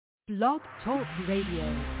Blog Talk Radio.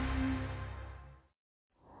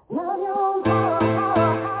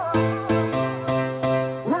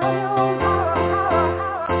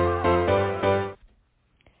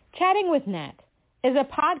 Chatting with Nat is a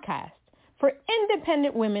podcast for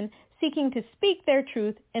independent women seeking to speak their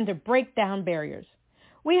truth and to break down barriers.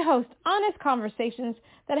 We host honest conversations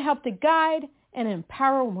that help to guide and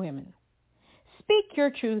empower women. Speak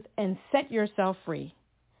your truth and set yourself free.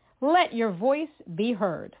 Let your voice be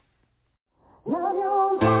heard. Hi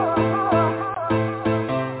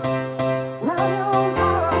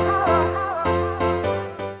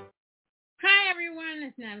everyone,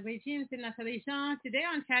 it's Natalie Jean, Natalie Jean. Today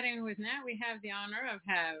on Chatting with Nat, we have the honor of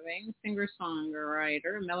having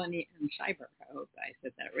singer-songwriter Melanie and Scheiber. I hope I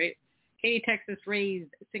said that right. Katy,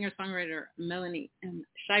 Texas-raised singer-songwriter Melanie and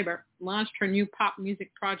Scheiber launched her new pop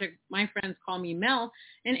music project, My Friends Call Me Mel,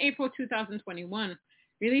 in April 2021,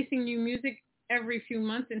 releasing new music every few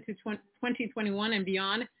months into 2021 and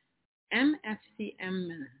beyond.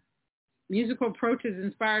 MFCM musical approach is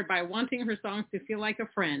inspired by wanting her songs to feel like a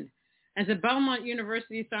friend. As a Belmont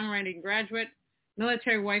University songwriting graduate,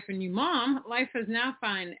 military wife, and new mom, life has now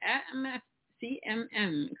found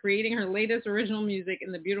MFCMM, creating her latest original music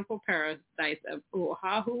in the beautiful paradise of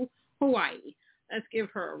Oahu, Hawaii. Let's give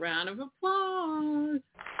her a round of applause.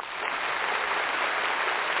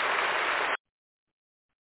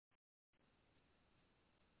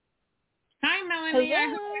 Hi, Melanie.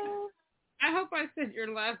 Hello. I hope I said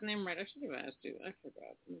your last name right. I should have asked you. I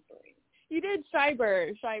forgot. I'm sorry. You did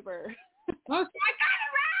Scheiber. Oh, so I got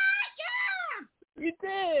it right. Yeah. You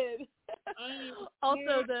did.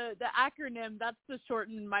 Also, the acronym, that's the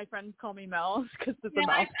shortened My Friends Call Me Mel, because it's a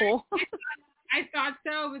mouthful. I thought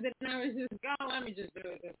so, but then I was just, oh, let me just do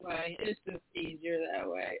it this way. It's just easier that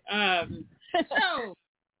way. So,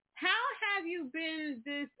 how have you been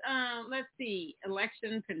this, let's see,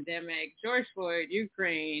 election, pandemic, George Floyd,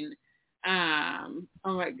 Ukraine, oh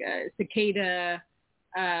my God, Cicada,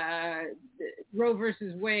 Roe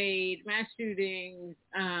versus Wade, mass shootings,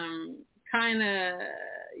 kind of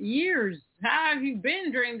years. How have you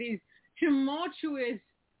been during these tumultuous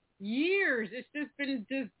years? It's just been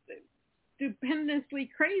just stupendously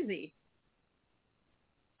crazy.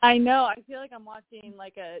 I know. I feel like I'm watching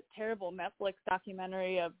like a terrible Netflix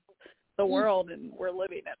documentary of the world, and we're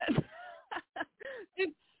living in it.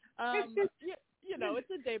 It's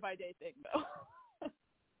a day-by-day thing, though.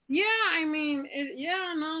 Yeah, I mean,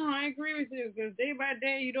 I agree with you, because day by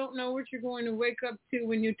day, you don't know what you're going to wake up to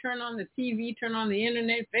when you turn on the TV, turn on the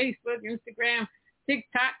internet, Facebook, Instagram,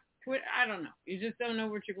 TikTok, Twitter, I don't know. You just don't know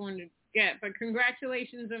what you're going to get. But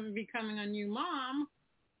congratulations on becoming a new mom.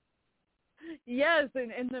 Yes,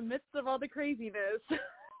 and in the midst of all the craziness,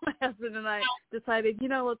 my husband and I decided,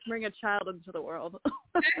 let's bring a child into the world.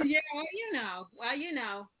 Yeah, you know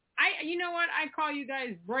what? I call you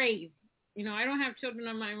guys brave. I don't have children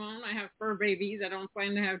of my own. I have fur babies. I don't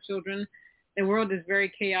plan to have children. The world is very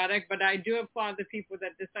chaotic, but I do applaud the people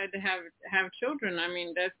that decide to have children. I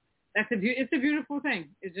mean, it's a beautiful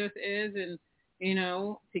thing. It just is, and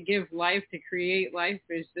to give life, to create life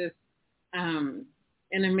is just an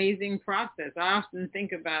amazing process. I often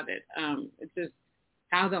think about it. It's just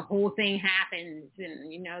how the whole thing happens,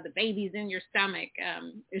 and the baby's in your stomach.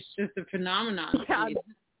 It's just a phenomenon. Yeah.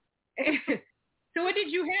 So what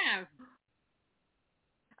did you have?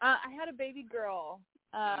 I had a baby girl.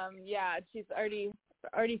 She's already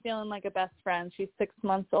feeling like a best friend. She's 6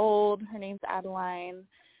 months old. Her name's Adeline,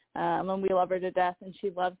 and we love her to death. And she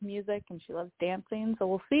loves music and she loves dancing. So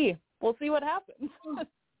we'll see. We'll see what happens.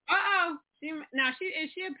 Uh-oh. Is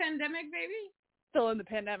she a pandemic baby? Still in the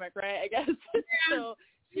pandemic, right? I guess. Yeah. So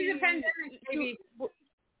she's a pandemic baby.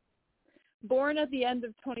 Born at the end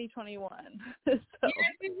of 2021. Yeah,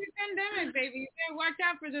 she's a pandemic baby. You gotta watch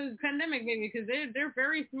out for those pandemic babies, because they're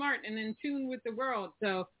very smart and in tune with the world.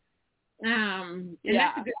 So,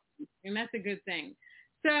 that's a good thing.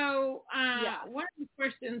 So, one of the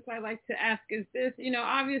questions I like to ask is this.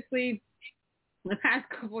 Obviously, the past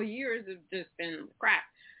couple of years have just been crap,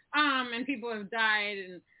 and people have died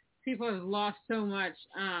and people have lost so much.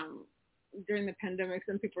 During the pandemic,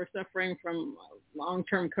 some people are suffering from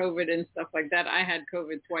long-term COVID and stuff like that. I had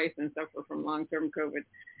COVID twice and suffer from long-term COVID.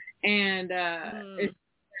 And it's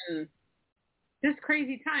been just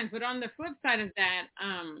crazy times. But on the flip side of that,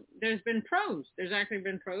 there's been pros. There's actually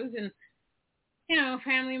been pros. And,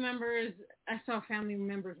 family members, I saw family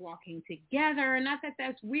members walking together. And not that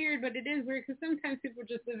that's weird, but it is weird, because sometimes people are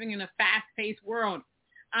just living in a fast-paced world.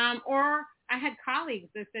 Or I had colleagues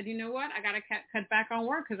that said, you know what, I got to cut back on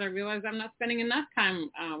work because I realized I'm not spending enough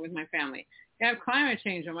time with my family. You have climate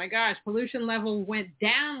change. Oh, my gosh. Pollution level went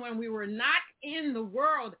down when we were not in the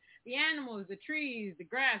world the animals, the trees, the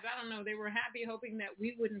grass. I don't know. They were happy, hoping that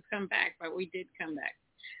we wouldn't come back, but we did come back.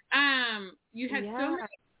 You had so many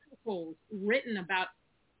articles written about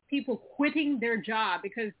people quitting their job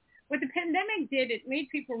because what the pandemic did, it made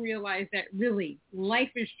people realize that really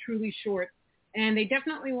life is truly short, and they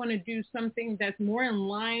definitely want to do something that's more in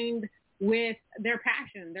line with their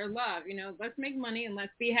passion, their love. Let's make money and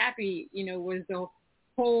let's be happy, was the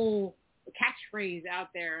whole catchphrase out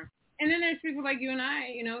there. And then there's people like you and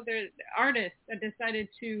I, there's artists that decided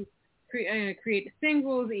to create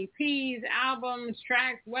singles, EPs, albums,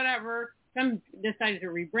 tracks, whatever. Some decided to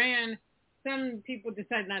rebrand. Some people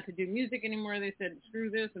decided not to do music anymore. They said, screw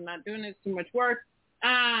this, I'm not doing it, it's too much work.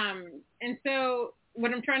 And so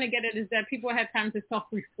what I'm trying to get at is that people had time to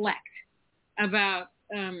self-reflect about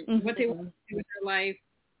what they wanted to do with their life,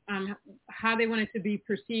 how they wanted to be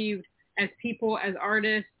perceived as people, as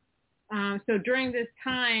artists. So during this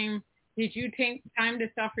time, did you take time to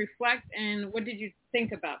self-reflect, and what did you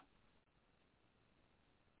think about?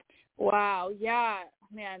 Wow, yeah,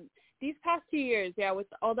 man. These past 2 years, with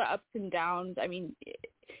all the ups and downs, I mean,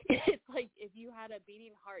 it's like if you had a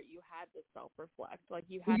beating heart, you had to self-reflect. Like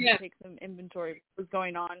you had to take some inventory of what was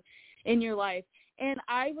going on in your life. And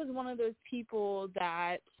I was one of those people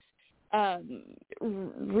that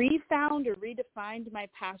refound or redefined my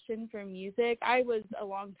passion for music. I was a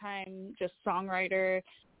long time just songwriter,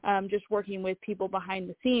 just working with people behind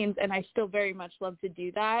the scenes, and I still very much love to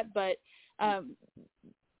do that. But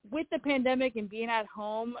with the pandemic and being at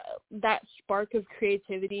home, that spark of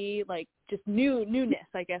creativity, like just newness,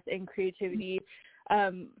 I guess, in creativity,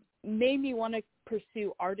 made me want to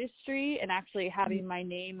pursue artistry and actually having my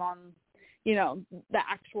name on, the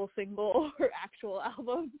actual single or actual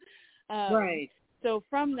album. Right. So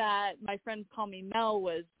from that, My Friends Call Me Mel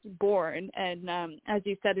was born. And as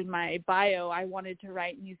you said in my bio, I wanted to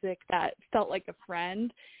write music that felt like a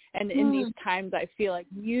friend. And in these times, I feel like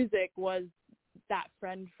music was that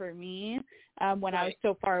friend for me when I was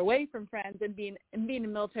so far away from friends, and being a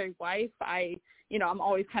military wife, I'm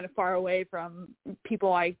always kind of far away from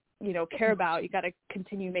people I care about. You got to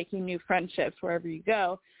continue making new friendships wherever you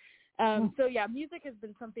go. So music has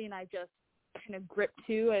been something I just kind of gripped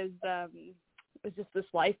to as just this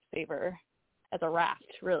lifesaver, as a raft,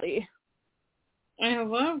 really. I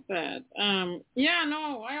love that.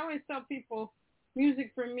 I always tell people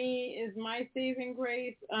music for me is my saving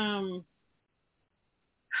grace.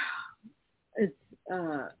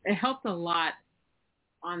 It helped a lot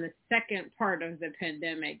on the second part of the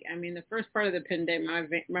pandemic. I mean, the first part of the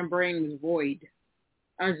pandemic, my brain was void.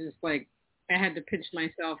 I was just like, I had to pinch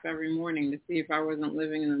myself every morning to see if I wasn't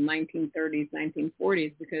living in the 1930s,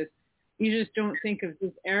 1940s, because you just don't think of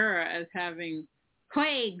this era as having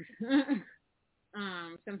plagues.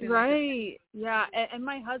 Something right. Yeah. And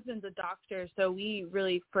my husband's a doctor, so we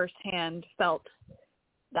really firsthand felt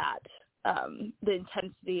that. The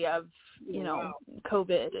intensity of,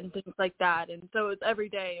 COVID and things like that. And so it was every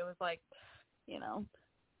day. It was like,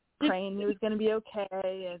 praying it was going to be okay.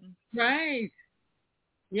 And right.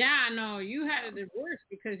 Yeah, no, you had it worse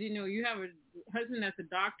because, you have a husband that's a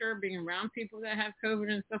doctor, being around people that have COVID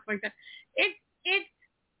and stuff like that.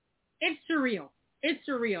 It's surreal. It's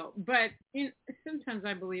surreal. But sometimes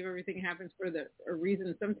I believe everything happens for a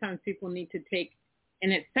reason. Sometimes people need to take,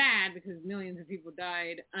 and it's sad because millions of people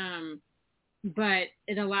died, but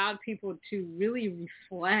it allowed people to really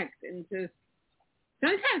reflect and just,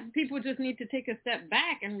 sometimes people just need to take a step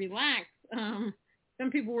back and relax.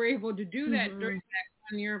 Some people were able to do that during that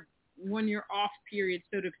 1 year off period,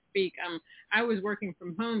 so to speak. I was working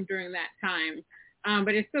from home during that time,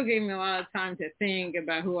 but it still gave me a lot of time to think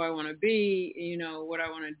about who I want to be, what I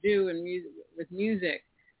want to do with music.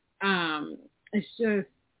 It's just,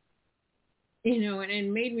 and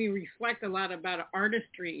it made me reflect a lot about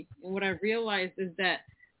artistry. And what I realized is that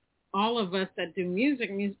all of us that do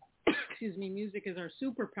music, music is our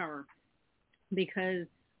superpower, because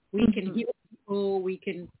we can heal people, we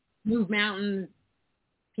can move mountains.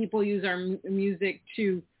 People use our music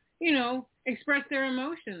to, express their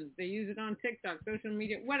emotions. They use it on TikTok, social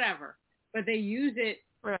media, whatever. But they use it,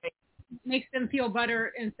 makes them feel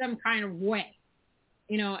better in some kind of way.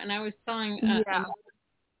 And I was telling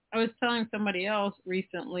somebody else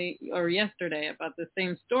recently or yesterday about the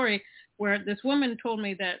same story, where this woman told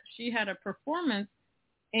me that she had a performance,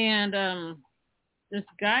 and this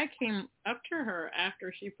guy came up to her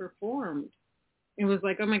after she performed. It was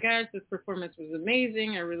like, oh my gosh, this performance was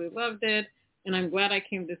amazing. I really loved it. And I'm glad I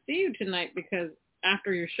came to see you tonight, because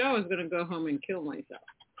after your show I was going to go home and kill myself.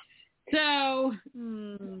 So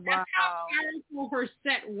that's how powerful her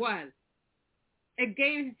set was. It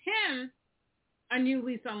gave him a new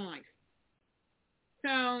lease on life.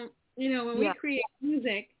 So, when we create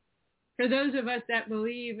music, for those of us that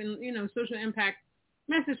believe in, social impact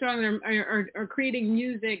message songs are creating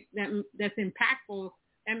music that's impactful,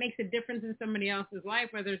 that makes a difference in somebody else's life,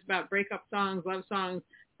 whether it's about breakup songs, love songs,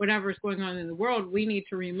 whatever's going on in the world, we need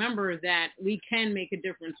to remember that we can make a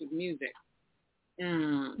difference with music.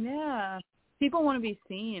 Yeah. People want to be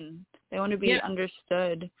seen. They want to be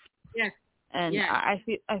understood. Yes. And I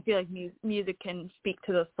feel like music can speak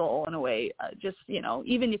to the soul in a way. Just,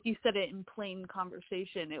 even if you said it in plain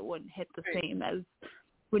conversation, it wouldn't hit the same as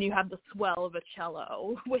when you have the swell of a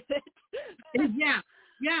cello with it. Exactly.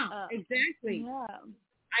 Yeah.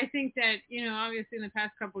 I think that, obviously in the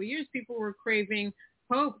past couple of years, people were craving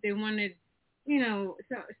hope. They wanted,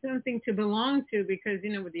 something to belong to because,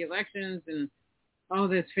 with the elections and all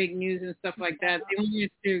this fake news and stuff like that, they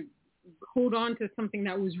wanted to hold on to something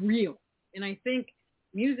that was real. And I think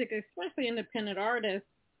music, especially independent artists,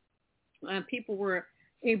 people were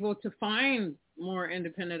able to find more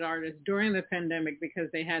independent artists during the pandemic because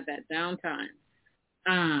they had that downtime.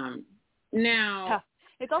 Now,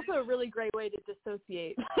 it's also a really great way to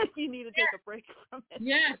dissociate if you need to take a break from it.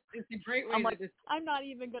 Yes, it's a great way I'm not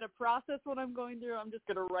even going to process what I'm going through. I'm just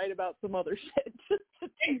going to write about some other shit.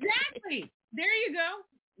 Exactly. There you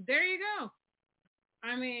go.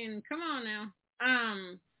 I mean, come on now.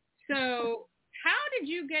 So how did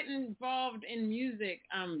you get involved in music?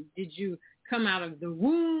 Did you come out of the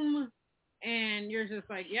womb and you're just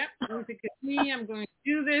like, yep, music is me, I'm going to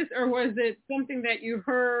do this? Or was it something that you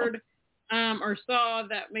heard or saw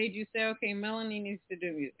that made you say, okay, Melanie needs to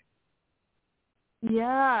do music?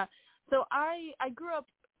 Yeah. So I grew up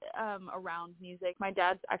around music. My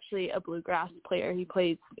dad's actually a bluegrass player. He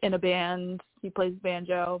plays in a band. He plays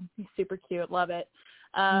banjo. He's super cute. Love it.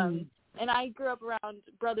 And I grew up around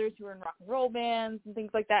brothers who were in rock and roll bands and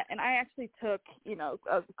things like that. And I actually took,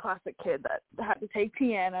 a classic kid that had to take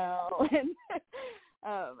piano and,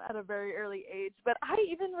 at a very early age. But I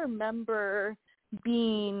even remember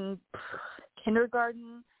being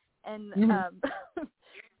kindergarten and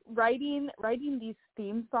writing these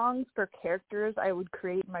theme songs for characters I would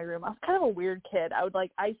create in my room. I was kind of a weird kid. I would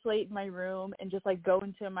isolate in my room and just go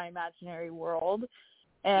into my imaginary world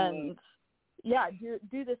and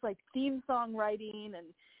do this theme song writing,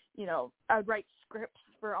 and I would write scripts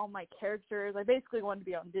for all my characters. I basically wanted to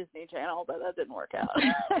be on Disney Channel, but that didn't work out.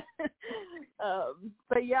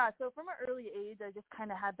 But yeah, so from an early age, I just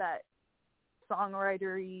kind of had that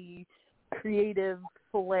songwritery, creative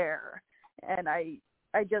flair, and I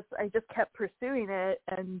just kept pursuing it,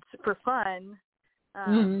 and for fun,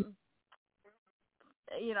 and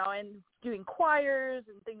doing choirs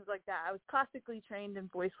and things like that. I was classically trained in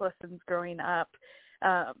voice lessons growing up,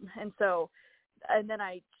 and then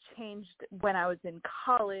I changed when I was in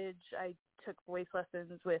college. I took voice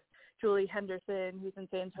lessons with Julie Henderson, who's in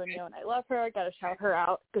San Antonio, and I love her. I got to shout her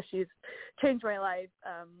out because she's changed my life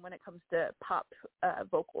when it comes to pop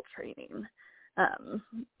vocal training.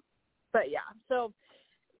 But yeah, so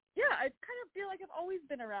yeah, I kind of feel like I've always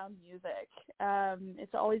been around music.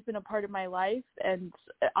 It's always been a part of my life, and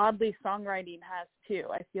oddly, songwriting has too.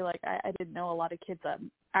 I feel like I didn't know a lot of kids that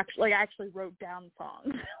I actually wrote down songs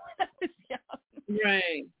when I was young.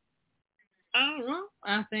 Right. Oh, well,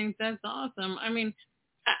 I think that's awesome. I mean,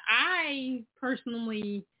 I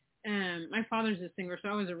personally, my father's a singer, so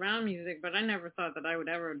I was around music, but I never thought that I would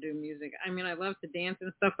ever do music. I mean, I love to dance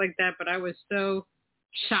and stuff like that, but I was so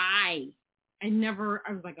shy. I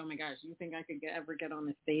was like, oh my gosh, you think I could ever get on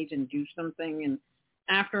the stage and do something? And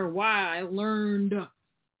after a while, I learned,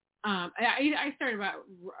 I started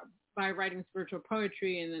by writing spiritual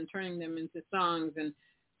poetry and then turning them into songs. And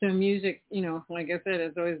so music, like I said,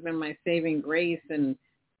 has always been my saving grace, and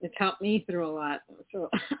it's helped me through a lot.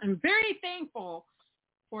 So I'm very thankful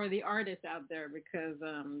for the artists out there because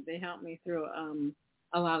they helped me through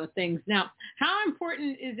a lot of things. Now, how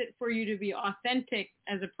important is it for you to be authentic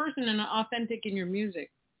as a person and authentic in your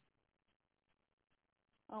music?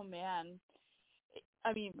 Oh, man.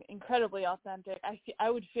 I mean, incredibly authentic. I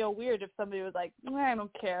would feel weird if somebody was like, I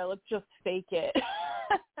don't care, let's just fake it.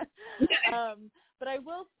 But I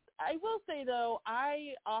will say, though,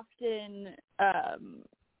 I often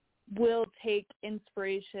will take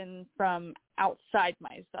inspiration from outside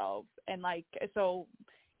myself. And,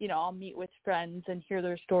 I'll meet with friends and hear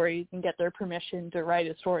their stories and get their permission to write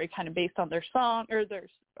a story kind of based on their song or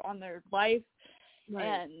on their life.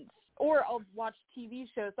 Right. Or I'll watch TV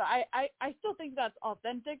shows. So I still think that's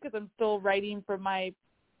authentic because I'm still writing from my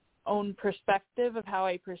own perspective of how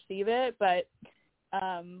I perceive it. But,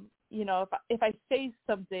 if I say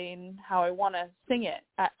something how I want to sing it,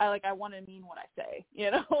 I want to mean what I say, I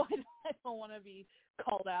don't want to be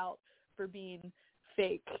called out for being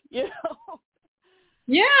fake, you know?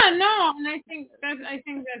 Yeah, no, and I think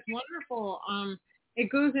that's wonderful. It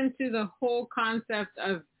goes into the whole concept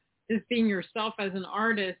of just being yourself as an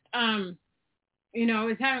artist. I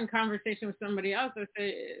was having a conversation with somebody else. I say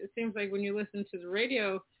it seems like when you listen to the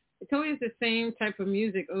radio, it's always the same type of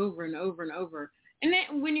music over and over and over. And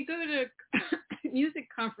then when you go to music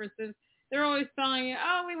conferences, they're always telling you,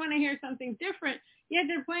 oh, we want to hear something different. Yet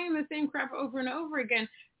they're playing the same crap over and over again.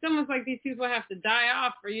 It's almost like these people have to die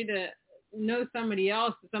off for you to know somebody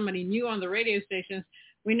else, somebody new on the radio stations.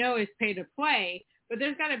 We know it's pay to play, but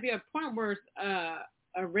there's got to be a point where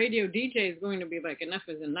a radio DJ is going to be like, enough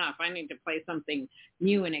is enough. I need to play something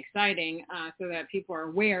new and exciting so that people are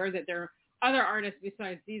aware that there are other artists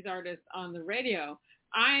besides these artists on the radio.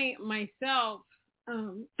 I myself,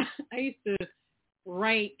 I used to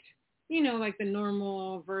write, like the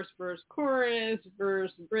normal verse, chorus,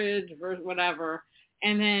 verse, bridge, verse, whatever.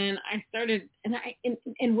 And then I started,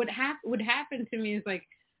 and what happened to me is like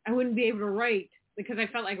I wouldn't be able to write because I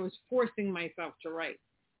felt like I was forcing myself to write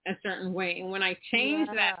a certain way. And when I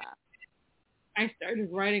changed that, I started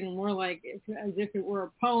writing more like as if it were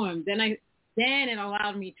a poem. Then it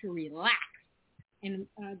allowed me to relax, and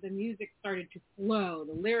the music started to flow.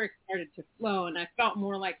 The lyrics started to flow, and I felt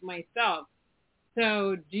more like myself.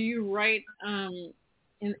 So, do you write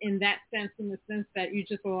in that sense, in the sense that you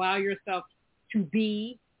just allow yourself to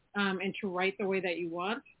be and to write the way that you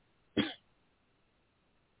want?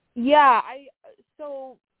 Yeah,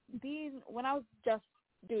 when I was just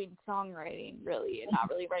doing songwriting, really, and not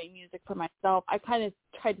really writing music for myself, I kind of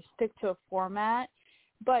tried to stick to a format.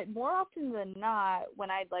 But more often than not,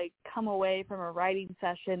 when I'd like come away from a writing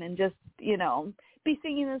session and just, be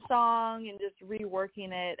singing the song and just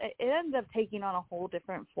reworking it, it ended up taking on a whole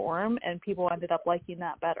different form, and people ended up liking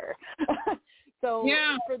that better. So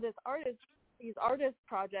for these artist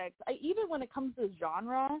projects, even when it comes to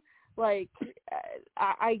genre, like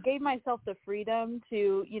I gave myself the freedom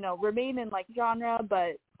to, remain in like genre,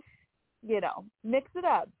 but, mix it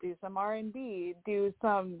up, do some R&B, do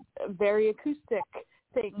some very acoustic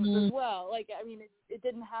things as well. Like, I mean, it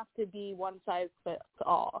didn't have to be one size fits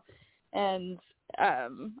all. And,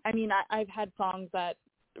 I've had songs that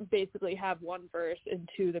basically have one verse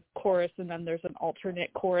into the chorus, and then there's an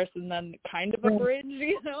alternate chorus, and then kind of a bridge,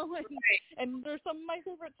 and there's some of my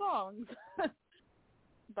favorite songs.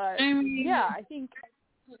 But, I think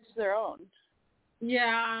it's their own.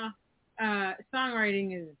 Yeah.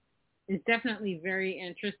 Songwriting is definitely very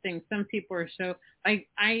interesting. Some people are so, like,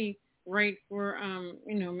 I write for,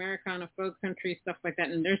 Americana folk country, stuff like that,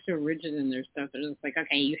 and they're so rigid in their stuff. They're just like,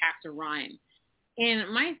 okay, you have to rhyme.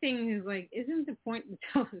 And my thing is, like, isn't the point to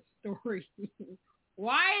tell a story?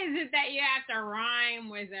 Why is it that you have to rhyme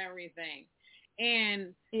with everything?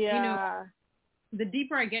 And, the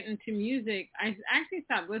deeper I get into music, I actually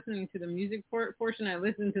stopped listening to the music portion. I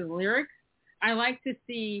listen to the lyrics. I like to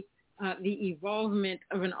see the evolvement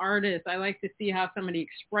of an artist. I like to see how somebody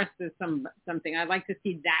expresses something. I like to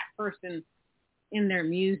see that person in their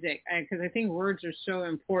music because I think words are so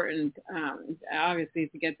important, obviously,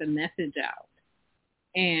 to get the message out.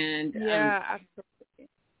 And absolutely.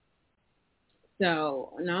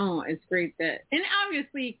 So, no, it's great that, and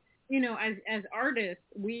obviously, as artists,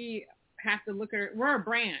 we have to look at, we're a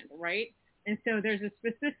brand, right? And so there's a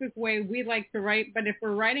specific way we like to write, but if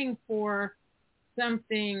we're writing for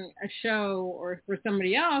something, a show, or for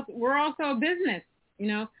somebody else, we're also a business,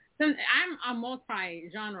 I'm a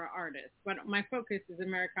multi-genre artist, but my focus is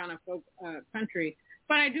Americana folk country,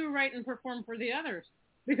 but I do write and perform for the others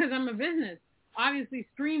because I'm a business. Obviously,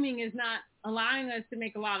 streaming is not allowing us to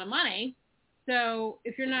make a lot of money, so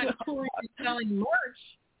if you're not touring and selling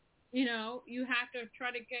merch, you have to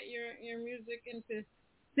try to get your music into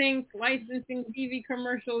sync, licensing, TV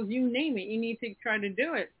commercials, you name it. You need to try to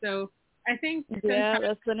do it. So I think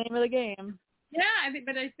that's the name of the game. Yeah, I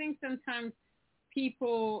think sometimes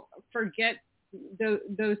people forget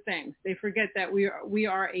those things. They forget that we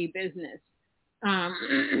are a business.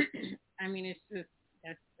 It's just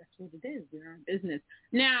that's what it is. We're a business.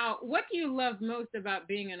 Now, what do you love most about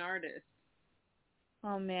being an artist?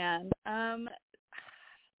 Oh man.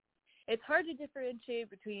 It's hard to differentiate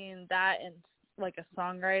between that and like a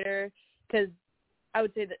songwriter, because I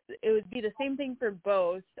would say that it would be the same thing for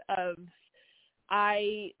both.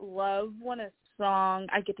 I love when a song,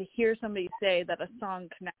 I get to hear somebody say that a song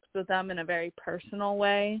connects with them in a very personal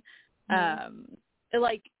way.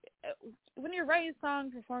 Like when you're writing a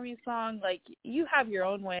song, performing a song, like you have your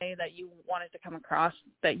own way that you want it to come across,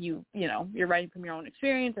 that you're writing from your own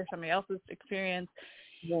experience or somebody else's experience.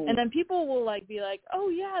 Right. And then people will like be like, oh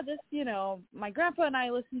yeah, this, you know, my grandpa and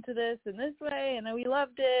I listened to this in this way and then we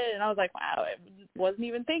loved it. And I was like, wow, I wasn't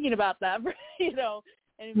even thinking about that, you know.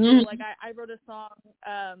 And so, like I wrote a song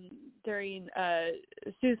during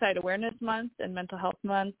Suicide Awareness Month and Mental Health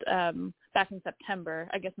Month back in September.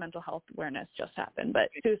 I guess Mental Health Awareness just happened,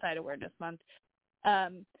 but Suicide Awareness Month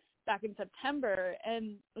back in September.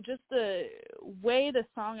 And just the way the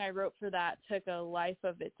song I wrote for that took a life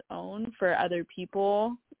of its own for other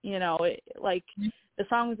people. You know, the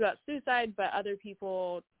song was about suicide, but other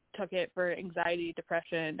people took it for anxiety,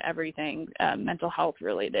 depression, everything mental health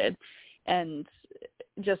related. And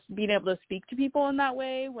just being able to speak to people in that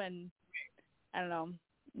way when, I don't know,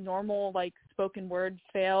 normal like spoken word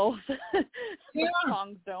fails, the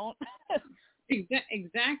songs don't.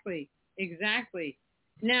 Exactly.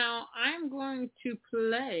 Now I'm going to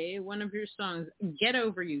play one of your songs, Get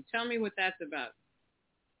Over You. Tell me what that's about.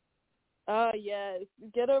 Yes.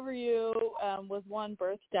 Get Over You was one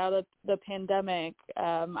birthed out of the pandemic.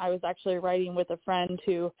 I was actually writing with a friend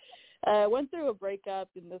who went through a breakup,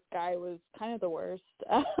 and this guy was kind of the worst.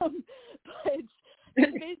 But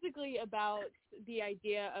it's basically about the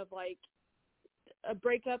idea of, like, a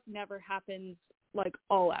breakup never happens, like,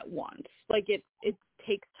 all at once. Like, it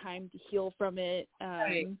takes time to heal from it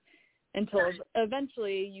until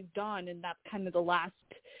eventually you've done, and that's kind of the last,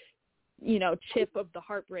 you know, chip of the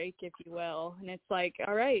heartbreak, if you will. And it's like,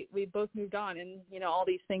 all right, we both moved on, and, you know, all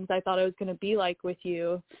these things I thought it was going to be like with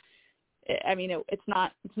you, I mean, it's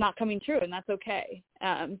not coming true, and that's okay.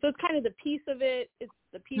 So it's kind of the piece of it. It's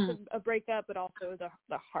the piece of a breakup, but also the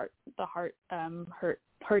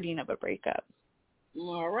hurting of a breakup.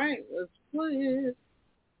 All right, let's play it.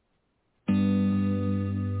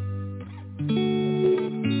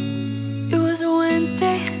 It was a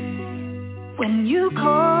Wednesday when you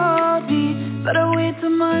called me, but I waited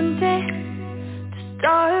till Monday to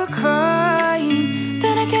start crying.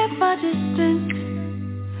 Then I kept my distance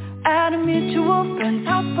at a mutual friend's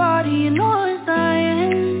house party, and all was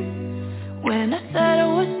lying when I said I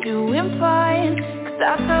was doing fine. Cause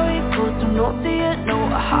that's how it goes, so not see it, no,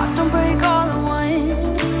 a heart don't break all at once.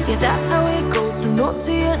 Yeah, that's how it goes, so not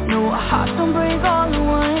see it, no, a heart don't break all at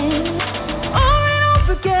once. Over and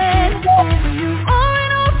over again, over you, over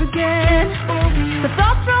and over again. The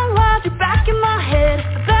thoughts run wild, you're back in my head.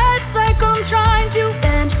 The bad cycle I'm trying to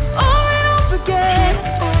end. Over and over again,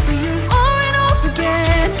 over you, over and over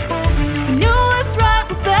again. We knew it's right,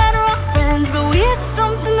 we're better off friends, but we had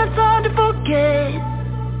something that's hard to forget.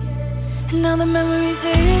 And now the memories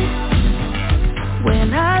hit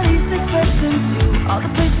when I least expected to. All the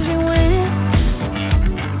places we went,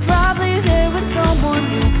 probably there with someone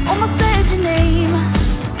who almost said your name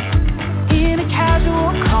in a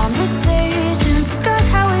casual conversation. Forgot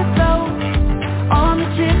how it felt on the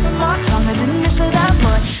tip of my tongue. I didn't miss her that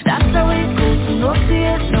much. That's how it goes, so no see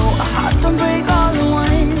it, no, a heart don't break all at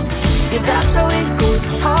once. Yeah, that's how it goes,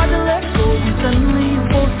 it's hard to let go when suddenly you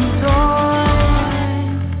both moved on.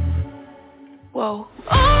 Whoa.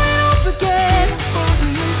 Over and over again, over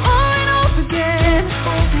and over again.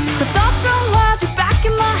 The thoughts run wild, you're back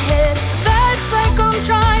in my head. That's like I'm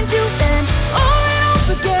trying to end. Over and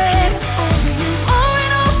over again, over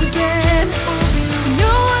and over again. We knew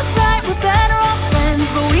it's right, we're better off friends,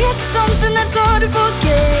 but we had something that's hard to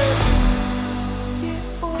forget. Get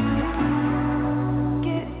over you,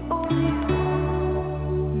 get over you.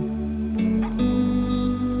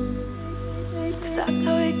 Cause that's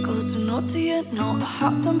how it goes, so no to you, no, a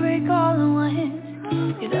heart don't break all at once.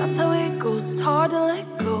 Yeah, that's how it goes, it's hard to let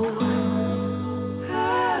go.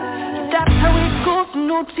 Yeah, that's how it goes, so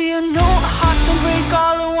no to you, no, a heart don't break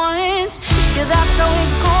all at once. Yeah, that's how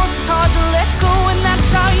it goes, it's hard to let go, and that's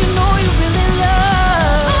how you know you really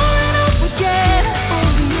love. Over and over again,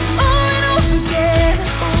 over and over again.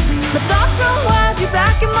 My thoughts run wild, you're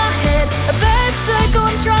back in my head. A bad cycle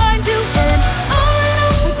I'm trying to end. Over and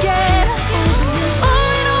over again, over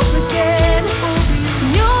and over again.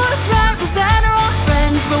 You knew it's right, we're better off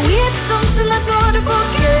friends, but we had something that's hard to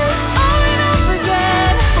forget. Over and over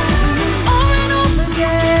again, over and over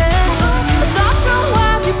again. My thoughts run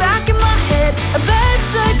wild, you're back in my head. A bad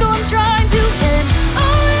cycle I'm trying to end.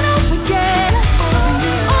 Over and over again,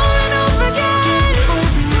 over and over again.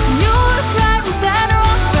 You knew it's right, we're better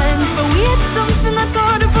off friends, but we had something that's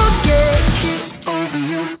hard to forget. Get over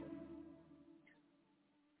you.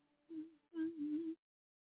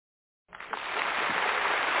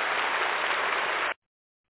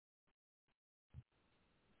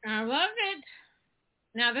 I love it.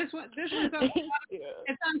 Now this one's on,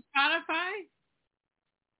 it's on Spotify.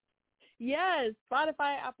 Yes,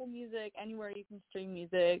 Spotify, Apple Music, anywhere you can stream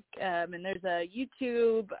music. And there's a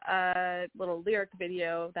YouTube little lyric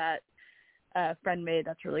video that a friend made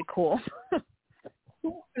that's really cool.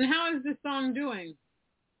 And how is this song doing?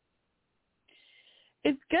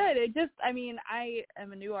 It's good. I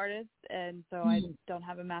am a new artist, and so I don't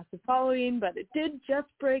have a massive following, but it did just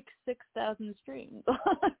break 6,000 streams.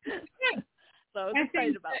 So I was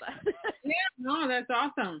excited about that. Yeah, no, that's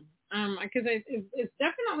awesome. Because it's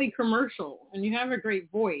definitely commercial, and you have a great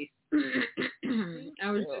voice. I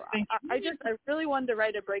was just thinking. I really wanted to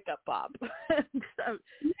write a breakup bop. You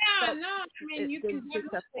can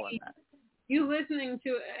definitely.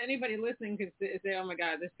 Anybody listening could say, "Oh my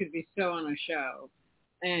God, this could be so on a show,"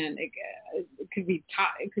 and it could be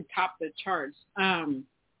top. It could top the charts.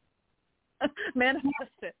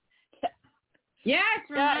 Manifest it. Yes,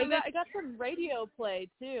 yeah. I got some radio play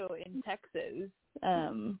too in Texas,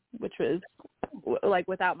 which was like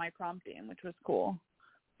without my prompting, which was cool.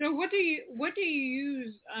 So what do you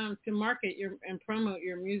use to market and promote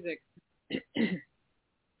your music?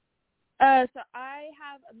 So I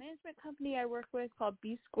have a management company I work with called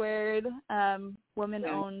B Squared,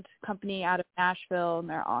 women-owned company out of Nashville, and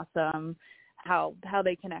they're awesome. How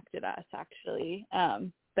they connected us actually,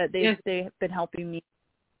 but they've been helping me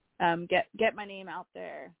get my name out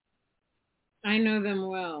there. I know them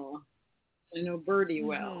well. I know Birdie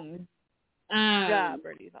well. Yeah,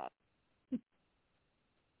 Birdie's awesome.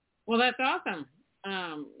 Well, that's awesome.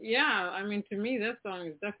 To me, that song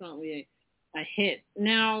is definitely a hit.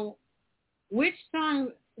 Now, which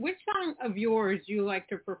song of yours do you like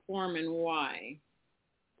to perform and why?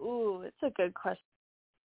 Ooh, it's a good question.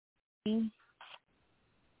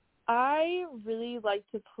 I really like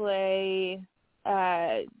to play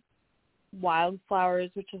Wildflowers,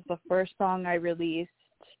 which is the first song I released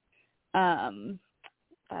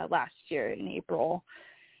last year in April.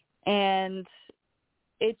 And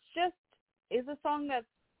it's a song that's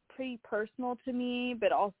pretty personal to me,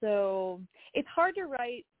 but also it's hard to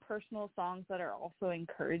write personal songs that are also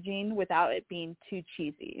encouraging without it being too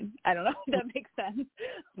cheesy. I don't know if that makes sense.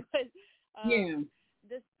 But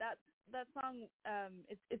that song,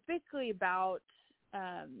 it's basically about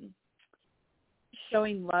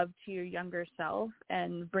showing love to your younger self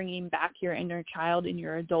and bringing back your inner child in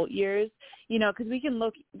your adult years, because we can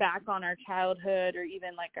look back on our childhood or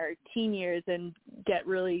even like our teen years and get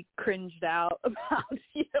really cringed out about,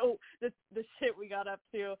 the shit we got up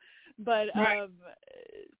to. But,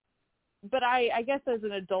 but I guess as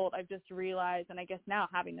an adult, I've just realized, and I guess now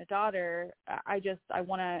having a daughter, I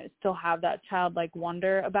want to still have that childlike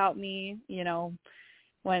wonder about me,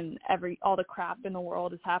 when all the crap in the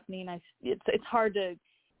world is happening. It's hard to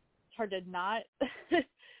not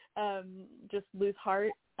just lose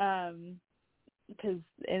heart, because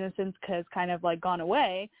innocence has kind of like gone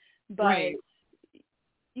away, but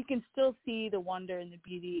you can still see the wonder and the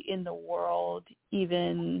beauty in the world,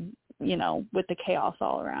 even with the chaos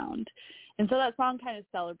all around. And so that song kind of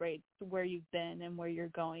celebrates where you've been and where you're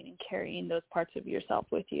going and carrying those parts of yourself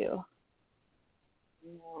with you.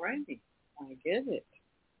 All righty, I get it.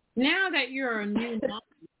 Now that you're a new mom,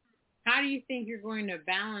 how do you think you're going to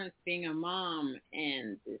balance being a mom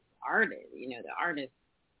and this artist?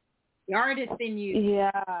 The artist in you.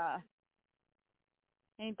 Yeah.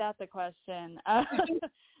 Ain't that the question?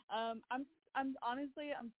 I'm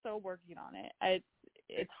honestly, I'm still working on it.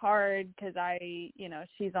 It's hard because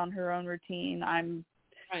she's on her own routine. I'm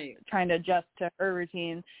trying to adjust to her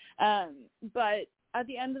routine. But at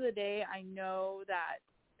the end of the day, I know that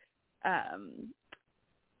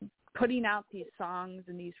putting out these songs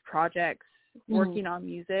and these projects, working on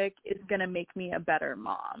music is going to make me a better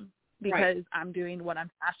mom because I'm doing what I'm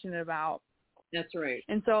passionate about. That's right.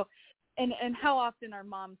 And so, and how often are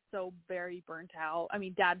moms so very burnt out? I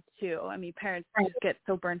mean, dads too. I mean, parents just get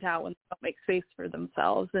so burnt out when they don't make space for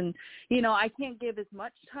themselves. And, I can't give as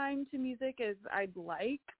much time to music as I'd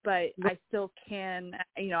like, but I still can.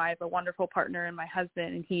 I have a wonderful partner in my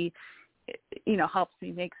husband, and he, helps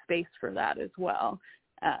me make space for that as well.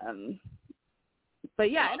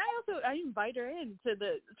 But yeah, and I invite her in to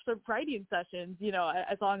the writing sessions,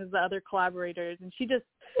 as long as the other collaborators, and she just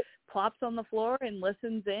plops on the floor and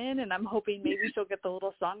listens in, and I'm hoping maybe she'll get the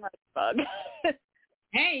little songwriting bug.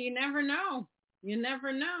 Hey, you never know.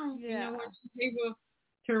 Yeah. When she's able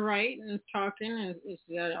to write and talking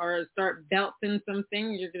or start belting some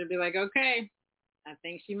things, you're going to be like, okay, I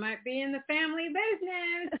think she might be in the family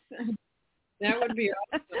business. That would be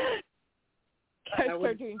awesome.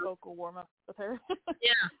 Start doing vocal warm-ups with her.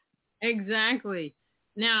 Yeah, exactly.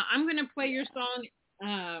 Now, I'm going to play your song.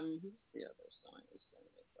 Who's the other song? It's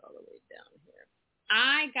all the way down here.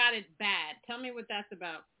 I Got It Bad. Tell me what that's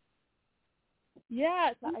about.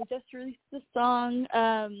 Yeah, so I just released the song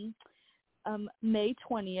May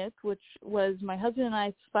 20th, which was my husband and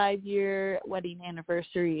I's 5-year wedding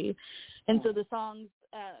anniversary. And so the song,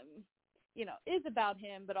 is about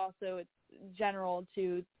him, but also it's general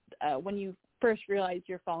to when you first realize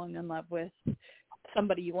you're falling in love with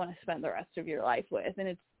somebody you want to spend the rest of your life with. And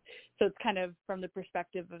it's kind of from the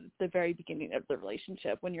perspective of the very beginning of the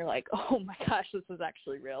relationship when you're like, oh my gosh, this is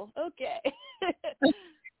actually real. Okay.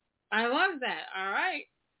 I love that. All right.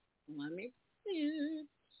 Let me see it.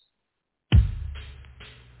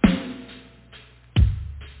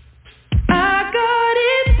 I got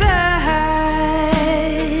it bad,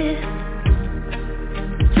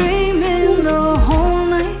 dreaming the whole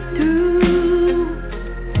night through,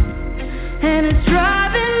 and it's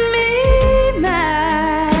driving me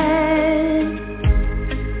mad,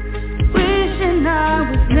 wishing I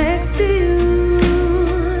was next to you,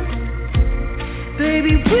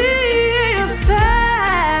 baby, we're fast,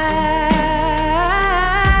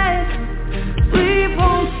 we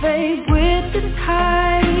won't fade with the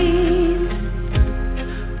tide.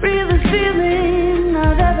 Realest feeling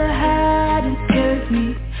I've ever had, it scares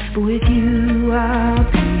me, but with you I'll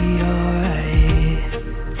be alright.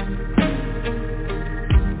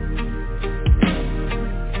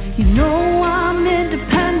 You know I'm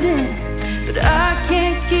independent, but I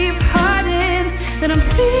can't keep hiding that I'm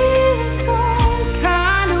feeling some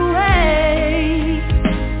kind of way.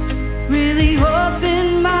 Really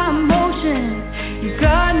hoping my emotions, you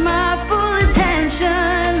got my full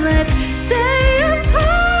attention. Let's say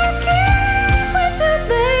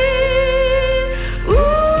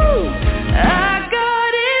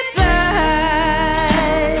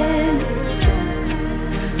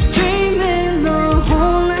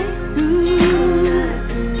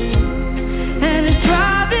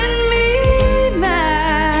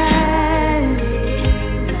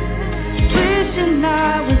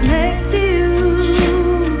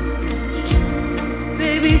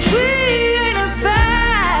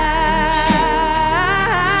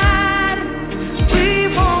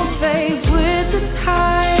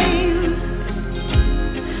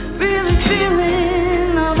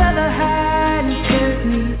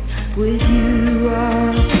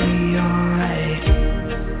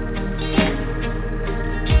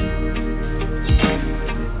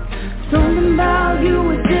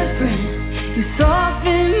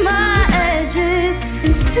soften my edges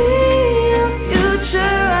and see a future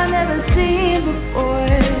I've never seen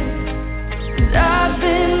before. 'Cause I've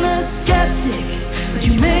been a skeptic, but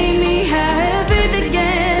you made me have it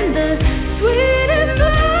again. The sweetest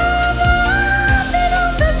love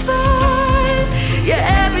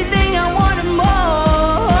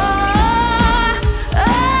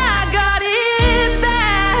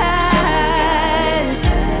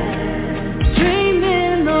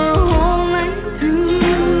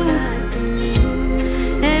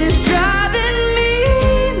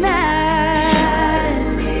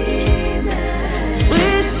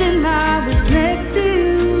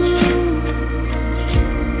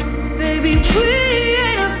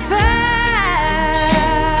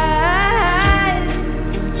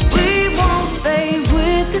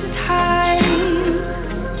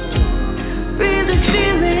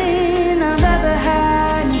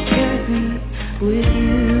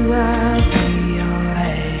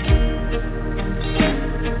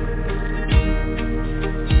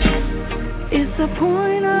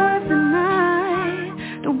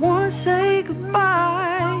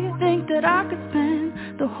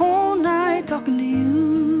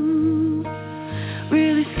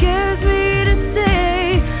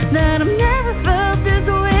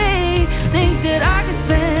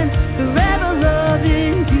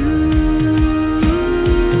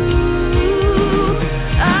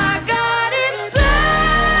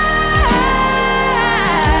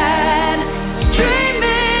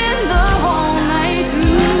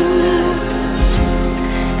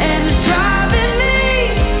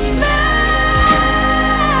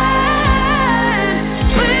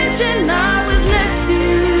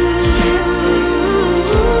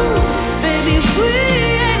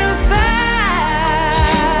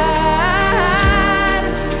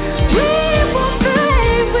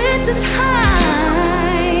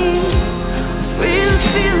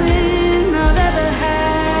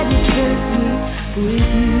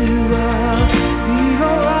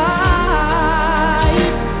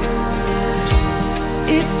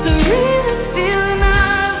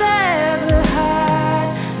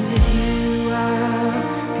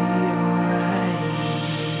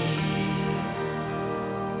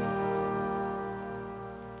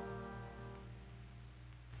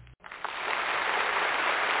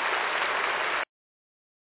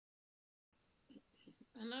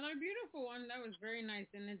Another beautiful one. That was very nice,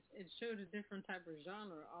 and it showed a different type of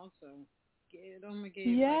genre also. It only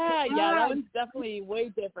gave that one's definitely way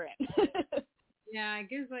different. Yeah, it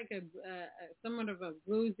gives like a somewhat of a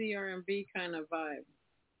bluesy R&B kind of vibe.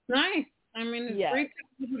 Nice. I mean, it's great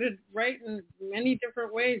to write in many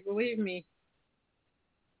different ways. Believe me.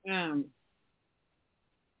 Thank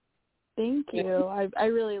you. I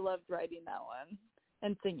really loved writing that one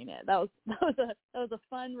and singing it. That was a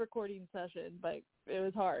fun recording session, but it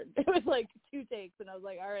was hard. It was like 2 takes, and I was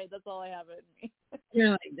like, all right, that's all I have in me. You're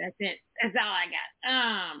like, that's it. That's all I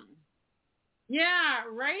got. Yeah,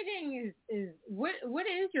 writing is what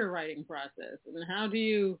is your writing process, and how do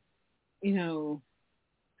you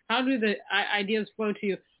how do the ideas flow to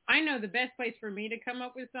you? I know the best place for me to come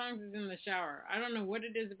up with songs is in the shower. I don't know what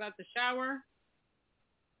it is about the shower,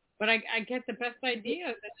 but I get the best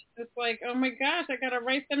ideas. It's just like, oh my gosh, I gotta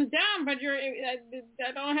write them down, but I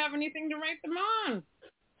don't have anything to write them on.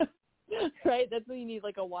 Right, that's when you need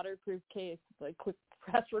like a waterproof case, like quick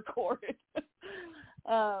press record.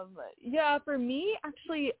 For me,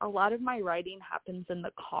 actually, a lot of my writing happens in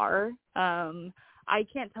the car. I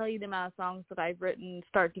can't tell you the amount of songs that I've written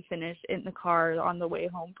start to finish in the car on the way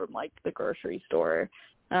home from like the grocery store.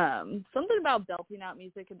 Something about belting out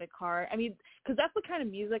music in the car. I mean, because that's the kind of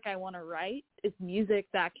music I want to write, is music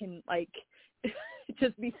that can like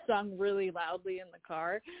just be sung really loudly in the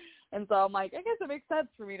car. And so I'm like, I guess it makes sense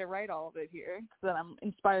for me to write all of it here, because I'm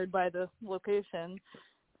inspired by the location.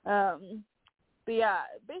 But yeah,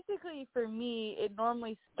 basically for me, it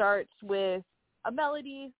normally starts with a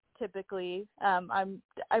melody. Typically, I'm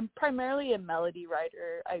primarily a melody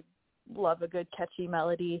writer. I love a good catchy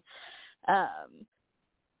melody,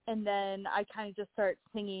 and then I kind of just start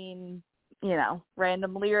singing,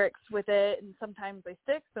 random lyrics with it. And sometimes they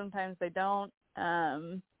stick, sometimes they don't.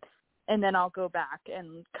 And then I'll go back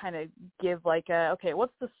and kind of give like okay,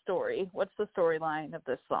 what's the story? What's the storyline of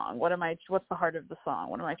this song? What's the heart of the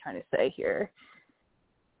song? What am I trying to say here?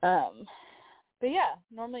 But yeah,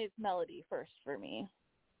 normally it's melody first for me.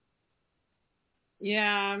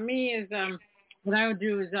 Yeah, me is what I would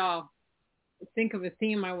do is I'll think of a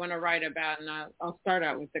theme I want to write about, and I'll start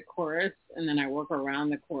out with the chorus, and then I work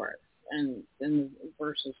around the chorus, and then the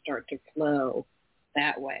verses start to flow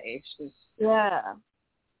that way. It's just So I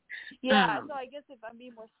guess if I'm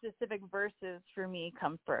being more specific, verses for me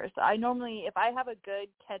come first. I normally, if I have a good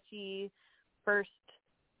catchy first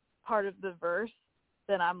part of the verse,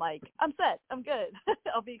 then I'm like, I'm set, I'm good.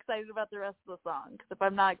 I'll be excited about the rest of the song. Because if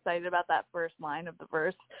I'm not excited about that first line of the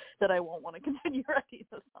verse, then I won't want to continue writing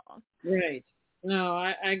the song. Right. No,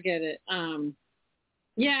 I get it.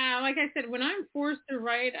 Yeah, like I said, when I'm forced to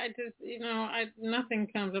write, I just, nothing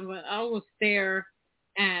comes up. I will stare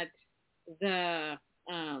at the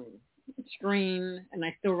screen, and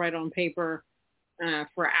I still write on paper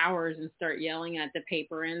for hours and start yelling at the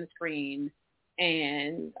paper and the screen.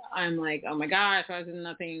 And I'm like, oh my gosh, why is there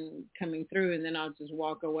nothing coming through? And then I'll just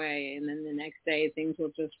walk away. And then the next day things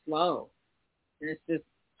will just flow. And it's just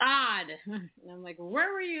odd. And I'm like,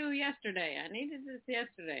 where were you yesterday? I needed this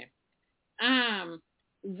yesterday.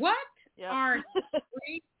 What are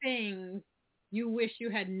 3 things you wish you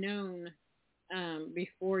had known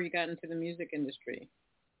before you got into the music industry?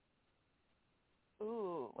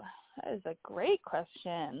 Ooh, that is a great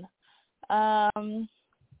question.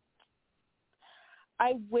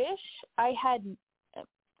 I wish I had,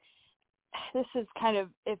 this is kind of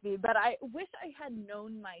iffy, but I wish I had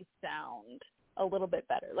known my sound a little bit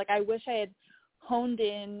better. Like, I wish I had honed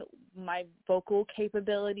in my vocal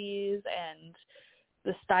capabilities and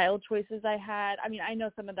the style choices I had. I mean, I know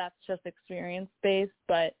some of that's just experience-based,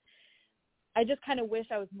 but I just kind of wish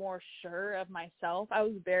I was more sure of myself. I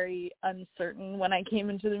was very uncertain when I came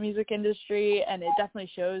into the music industry, and it definitely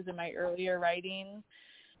shows in my earlier writing.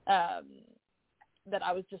 That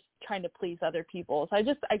I was just trying to please other people. So I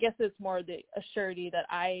guess it's more the assurity that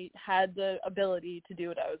I had the ability to do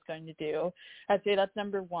what I was going to do. I'd say that's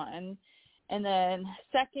number 1. And then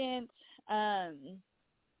second, I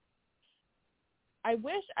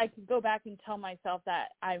wish I could go back and tell myself that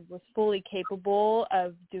I was fully capable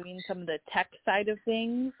of doing some of the tech side of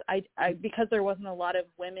things. I because there wasn't a lot of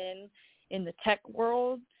women in the tech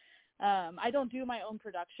world. I don't do my own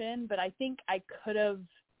production, but I think I could have,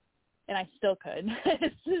 and I still could,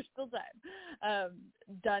 there's still time,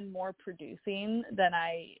 done more producing than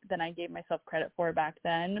I gave myself credit for back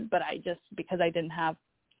then. But I just, because I didn't have,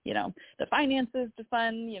 the finances to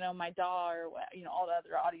fund, my DAW or, all the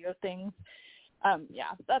other audio things.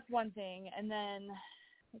 That's one thing. And then,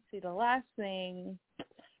 let's see, the last thing,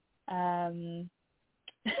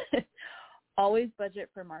 always budget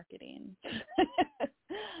for marketing.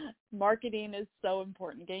 Marketing is so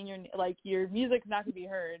important. Getting your music's not going to be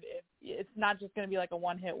heard if it's not just going to be like a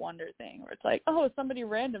one-hit wonder thing where it's like, oh, somebody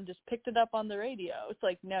random just picked it up on the radio. It's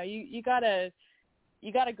like, no, you gotta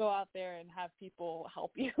go out there and have people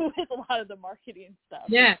help you with a lot of the marketing stuff.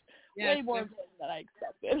 Yeah. Way more important than I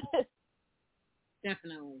expected.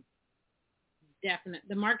 Definitely.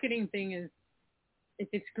 The marketing thing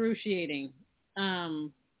it's excruciating.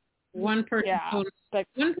 One person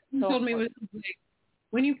told me was like,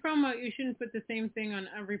 when you promote, you shouldn't put the same thing on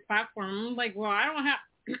every platform. I'm like, well, I don't have,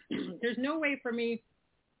 there's no way for me.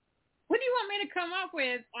 What do you want me to come up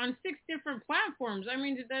with on 6 different platforms? I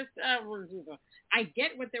mean, that's, I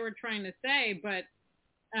get what they were trying to say, but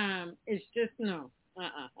it's just, no.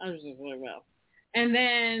 I was just like, well. And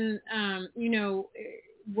then,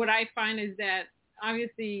 what I find is that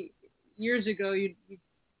obviously years ago, you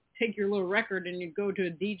take your little record and you go to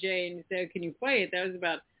a DJ and you say, can you play it? That was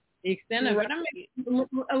about the extent of it. I mean,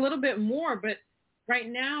 a little bit more, but right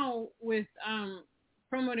now with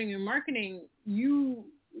promoting and marketing, you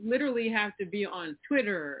literally have to be on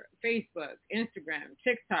Twitter, Facebook, Instagram,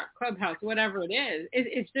 TikTok, Clubhouse, whatever it is.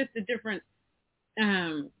 It's just a different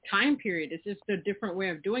time period. It's just a different way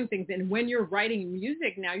of doing things. And when you're writing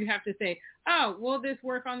music now, you have to say, oh, will this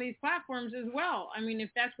work on these platforms as well? I mean,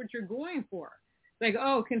 if that's what you're going for. Like,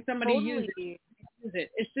 oh, can somebody use it?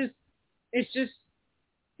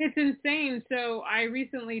 It's insane. So I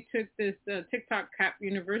recently took this TikTok Cap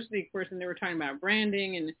University course, and they were talking about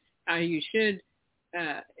branding and how you should.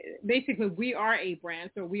 Basically, we are a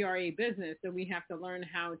brand, so we are a business, so we have to learn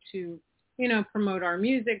how to, promote our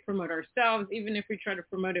music, promote ourselves, even if we try to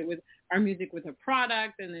promote it with our music with a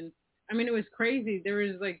product. And then, I mean, it was crazy. There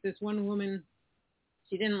was like this one woman,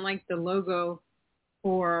 she didn't like the logo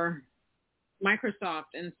for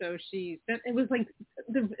Microsoft, and so she sent, it was like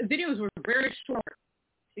the videos were very short.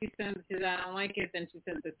 She sent it, I don't like it. Then she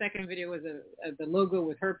sent the second video was the logo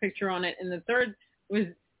with her picture on it, and the third was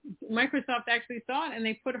Microsoft actually saw it and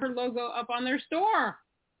they put her logo up on their store.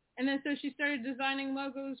 And then so she started designing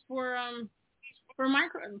logos for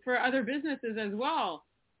other businesses as well.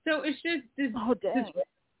 So it's just this. Oh, damn.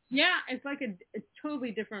 Yeah, it's like a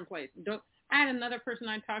totally different place. I had another person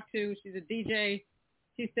I talked to. She's a DJ.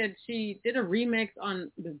 She said she did a remix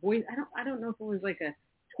on the voice. I don't know if it was like a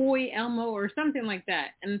Toy Elmo or something like that.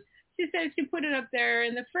 And she said she put it up there.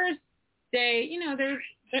 And the first day, there's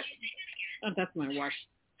oh, that's my watch.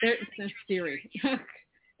 That's Siri.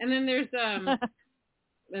 And then there's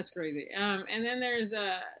that's crazy. And then there's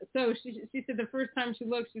so she said the first time she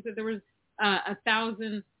looked, she said there was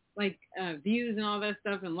 1,000 views and all that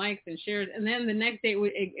stuff and likes and shares. And then the next day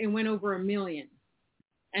it went over 1 million.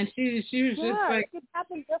 And she was just like, it can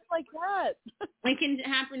happen just like that. It can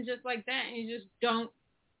happen just like that, and you just don't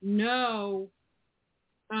know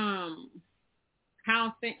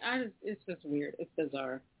how things. It's just weird. It's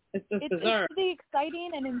bizarre. It's just bizarre. It's the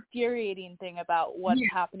exciting and infuriating thing about what's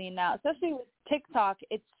happening now, especially with TikTok.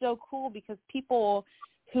 It's so cool because people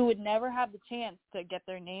who would never have the chance to get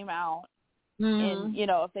their name out, and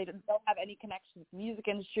if they don't have any connection with the music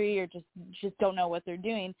industry or just don't know what they're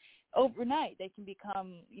doing, overnight they can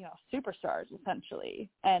become superstars essentially.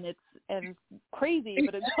 And it's crazy,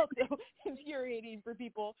 but it's also infuriating for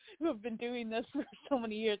people who have been doing this for so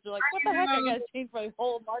many years. They're like, what the heck? I gotta change my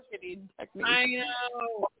whole marketing technique. I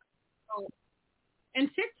know. And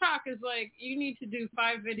TikTok is like, you need to do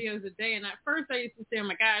 5 videos a day. And at first I used to say, oh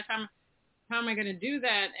my gosh, how am I going to do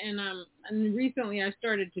that? And recently I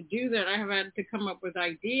started to do that. I have had to come up with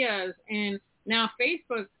ideas. And now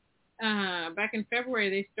Facebook, back in February,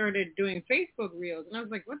 they started doing Facebook Reels. And I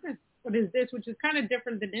was like, what is this? Which is kind of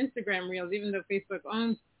different than Instagram Reels, even though Facebook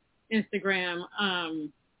owns Instagram.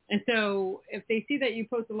 And so if they see that you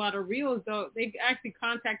post a lot of Reels, though, they actually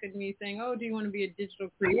contacted me saying, oh, do you want to be a digital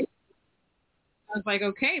creator? I was like,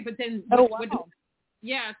 okay, but then so what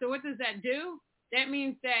does that do? That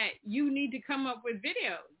means that you need to come up with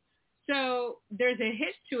videos. So there's a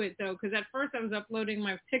hitch to it, though, because at first I was uploading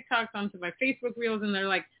my TikToks onto my Facebook Reels, and they're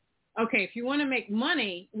like, okay, if you want to make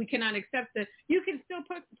money, we cannot accept it. You can still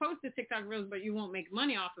post the TikTok Reels, but you won't make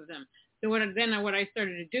money off of them. So what I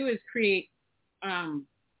started to do is create the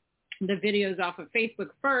videos off of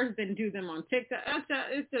Facebook first, then do them on TikTok.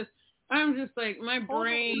 I'm just like, my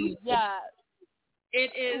brain. Yeah.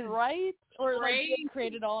 It is right, or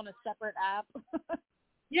create it all in a separate app.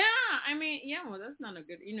 Yeah, I mean, well, that's not a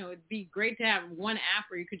good. It'd be great to have one app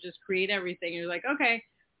where you could just create everything. You're like, okay,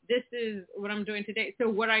 this is what I'm doing today. So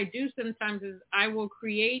what I do sometimes is I will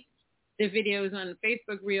create the videos on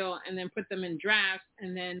Facebook Reel and then put them in drafts,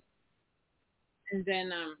 and then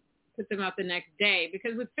put them out the next day.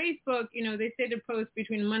 Because with Facebook, they say to post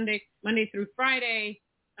between Monday through Friday,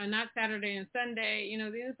 not Saturday and Sunday.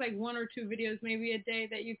 There's like 1 or 2 videos maybe a day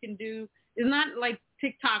that you can do. It's not like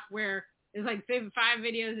TikTok where it's like 5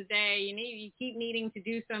 videos a day. You keep needing to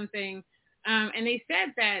do something. And they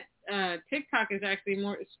said that TikTok is actually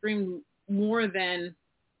more streamed more than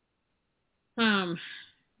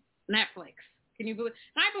Netflix. Can you believe?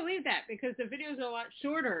 And I believe that because the videos are a lot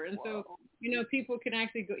shorter, and so people can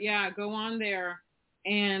actually go on there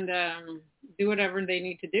and do whatever they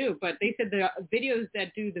need to do. But they said the videos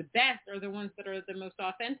that do the best are the ones that are the most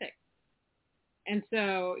authentic. And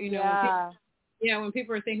so when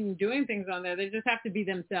people are thinking doing things on there, they just have to be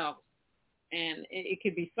themselves. And it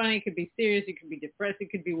could be funny, it could be serious, it could be depressed, it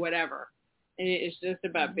could be whatever. It's just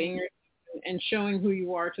about being yourself and showing who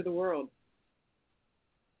you are to the world.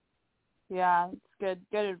 Yeah, it's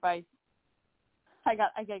good advice. I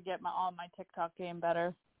gotta get my TikTok game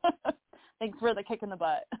better. Thanks for the kick in the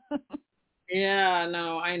butt. Yeah,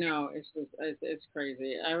 no, I know. It's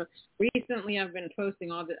crazy. Recently I've been posting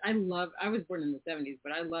all the. I was born in the 70s,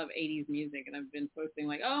 but I love 80s music, and I've been posting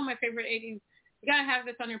like, oh, my favorite 80s. You gotta have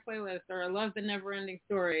this on your playlist, or I love the Never Ending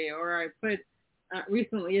Story, or I put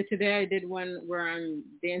recently today I did one where I'm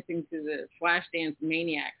dancing to the Flashdance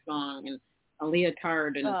Maniac song and a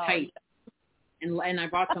leotard and a tight. And I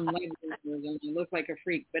bought some leggings and I look like a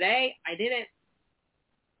freak. But hey, I did it.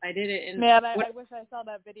 And man, I wish I saw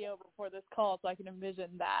that video before this call so I can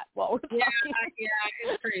envision that while we're talking. Yeah,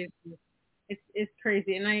 it's crazy. It's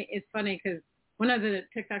crazy, and it's funny because one of the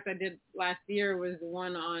TikToks I did last year was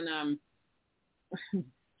one on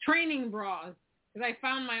training bras. Because I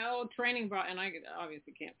found my old training bra, and I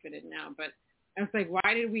obviously can't fit it now, but I was like,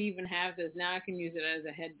 why did we even have this? Now I can use it as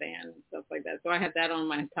a headband and stuff like that. So I had that on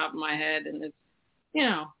my top of my head, and it's,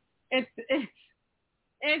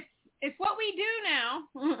 it's what we do now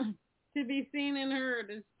to be seen and heard.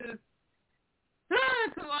 It's just,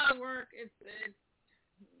 it's a lot of work.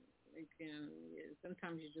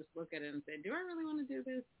 Sometimes you just look at it and say, do I really want to do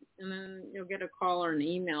this? And then you'll get a call or an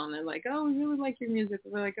email, and they're like, oh, we really like your music.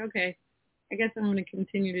 And we're like, okay, I guess I'm going to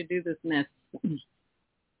continue to do this mess.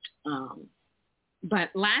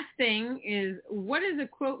 But last thing is, what is a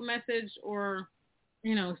quote, message, or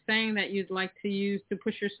saying that you'd like to use to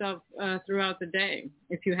push yourself throughout the day,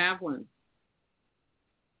 if you have one?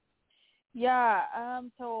 Yeah,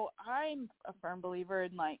 so I'm a firm believer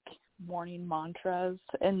in like morning mantras,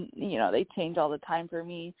 and they change all the time for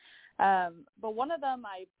me. But one of them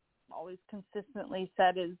I always consistently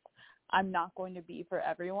said is, I'm not going to be for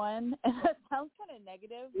everyone. And that sounds kind of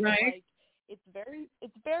negative, right? But like it's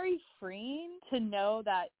very freeing to know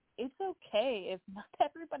that it's okay if not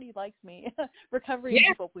everybody likes me. Recovering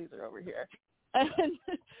people pleaser over here. And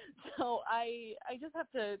so I just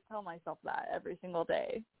have to tell myself that every single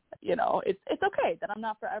day. It's okay that I'm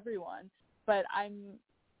not for everyone, but I'm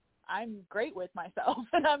great with myself,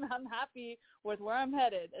 and I'm happy with where I'm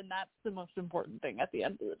headed, and that's the most important thing at the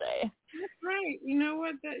end of the day. That's right. You know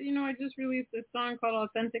what? I just released a song called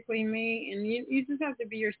Authentically Me, and you just have to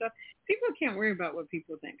be yourself. People can't worry about what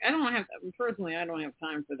people think. I don't have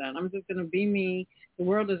time for that. I'm just going to be me. The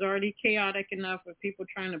world is already chaotic enough with people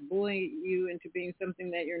trying to bully you into being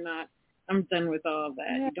something that you're not. I'm done with all of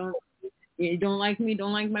that. Yeah. You don't like me,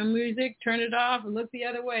 don't like my music, turn it off and look the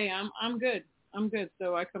other way. I'm good.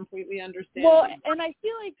 So I completely understand. Well, and I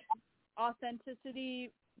feel like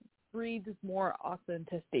authenticity breeds more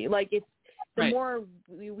authenticity. Like it's the more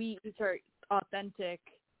we are authentic,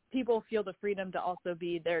 people feel the freedom to also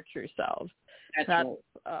be their true selves. That's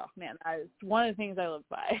oh man, that is one of the things I live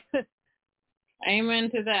by. Amen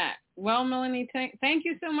to that. Well, Melanie, thank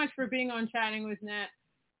you so much for being on Chatting with Nat.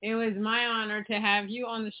 It was my honor to have you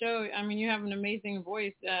on the show. I mean, you have an amazing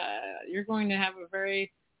voice. You're going to have a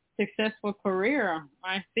very successful career.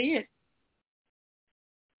 I see it.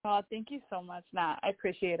 Oh, thank you so much, Nat. I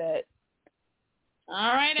appreciate it.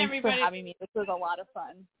 All right, Thanks everybody. for having me. This was a lot of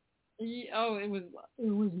fun. Oh, it was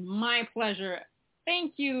my pleasure.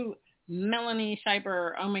 Thank you, Melanie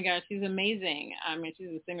Scheiber. Oh my gosh, she's amazing. I mean, she's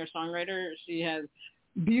a singer-songwriter. She has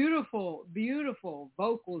beautiful, beautiful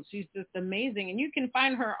vocals. She's just amazing. And you can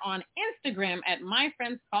find her on Instagram at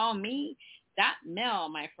myfriendscallme.mel.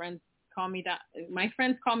 My Friends Call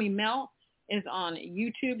Me Mel is on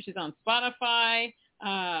YouTube. She's on Spotify.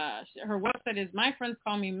 Her website is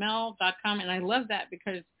myfriendscallmemel.com. And I love that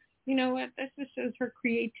because, you know what, that just shows her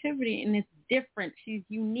creativity, and it's different. She's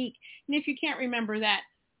unique. And if you can't remember that,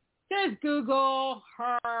 just Google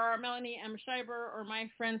her, Melanie M. Scheiber, or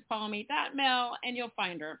myfriendscallme.mel, and you'll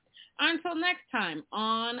find her. Until next time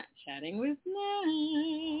on Chatting with Nat.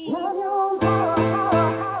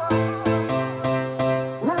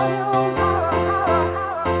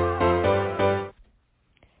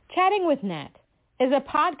 Chatting with Nat is a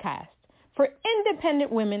podcast for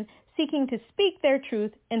independent women seeking to speak their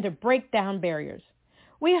truth and to break down barriers.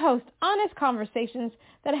 We host honest conversations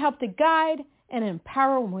that help to guide and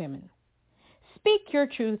empower women. Speak your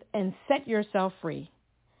truth and set yourself free.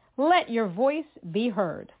 Let your voice be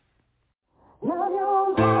heard.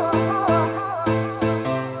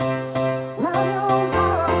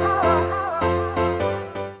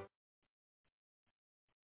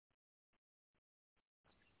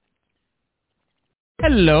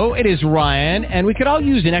 Hello, it is Ryan, and we could all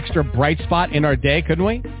use an extra bright spot in our day, couldn't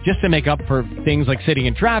we? Just to make up for things like sitting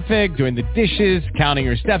in traffic, doing the dishes, counting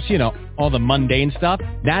your steps, you know, all the mundane stuff.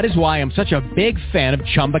 That is why I'm such a big fan of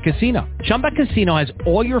Chumba Casino. Chumba Casino has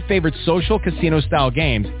all your favorite social casino-style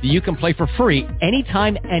games that you can play for free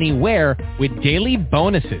anytime, anywhere with daily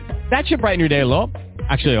bonuses. That should brighten your day a little.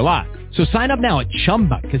 Actually, a lot. So sign up now at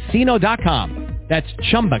ChumbaCasino.com. That's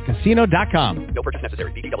ChumbaCasino.com. No purchase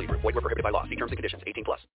necessary. VGW Group. Void where prohibited by law. See terms and conditions. 18+.